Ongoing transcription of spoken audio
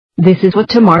This is what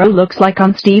tomorrow looks like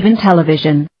on Steven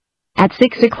Television. At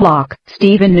 6 o'clock,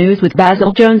 Steven News with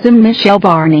Basil Jones and Michelle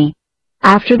Barney.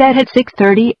 After that at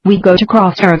 6:30, we go to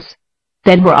Crossroads.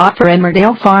 Then we're off for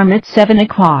Emmerdale Farm at 7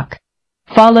 o'clock.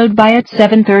 Followed by at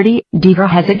 7:30, Deidre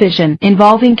has a vision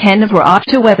involving Ken of we're off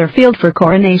to Weatherfield for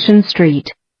Coronation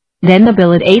Street. Then the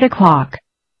bill at 8 o'clock.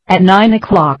 At 9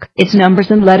 o'clock, it's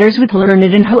Numbers and Letters with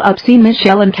Learned and Hoopsie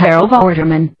Michelle and Carol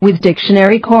Vorderman with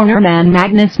Dictionary Corner man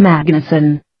Magnus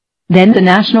Magnuson. Then the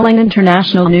national and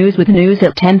international news with News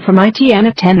at 10 from ITN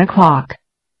at 10 o'clock.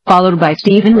 Followed by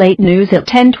Steven Late News at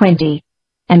 10:20.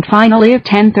 And finally at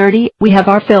 10:30, we have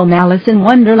our film Alice in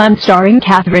Wonderland starring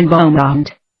Catherine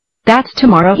Beaumont. That's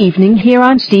tomorrow evening here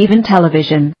on Steven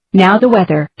Television. Now the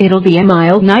weather, it'll be a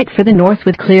mild night for the north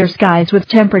with clear skies with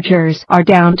temperatures are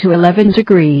down to 11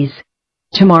 degrees.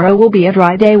 Tomorrow will be a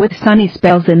dry day with sunny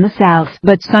spells in the south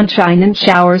but sunshine and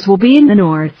showers will be in the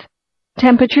north.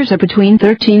 Temperatures are between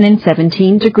 13 and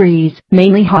 17 degrees,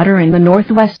 mainly hotter in the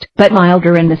northwest but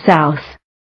milder in the south.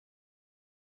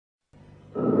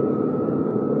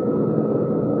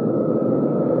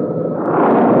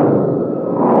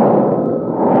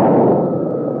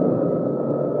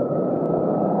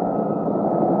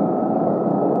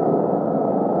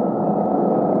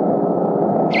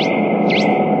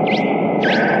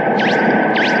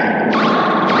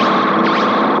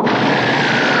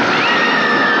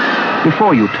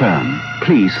 Before you turn,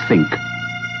 please think.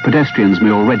 Pedestrians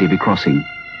may already be crossing,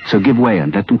 so give way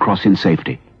and let them cross in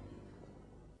safety.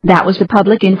 That was the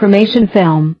public information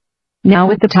film. Now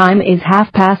the time is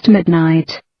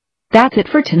midnight. That's it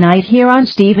for tonight here on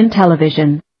Steven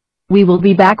Television. We will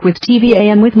be back with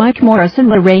TVAM with Mike Morris and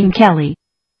Lorraine Kelly.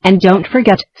 And don't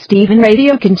forget, Steven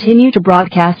Radio continue to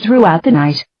broadcast throughout the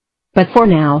night. But for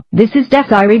now, this is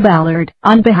Desiree Ballard.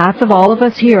 On behalf of all of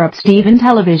us here at Steven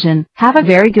Television, have a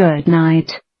very good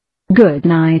night. Good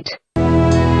night.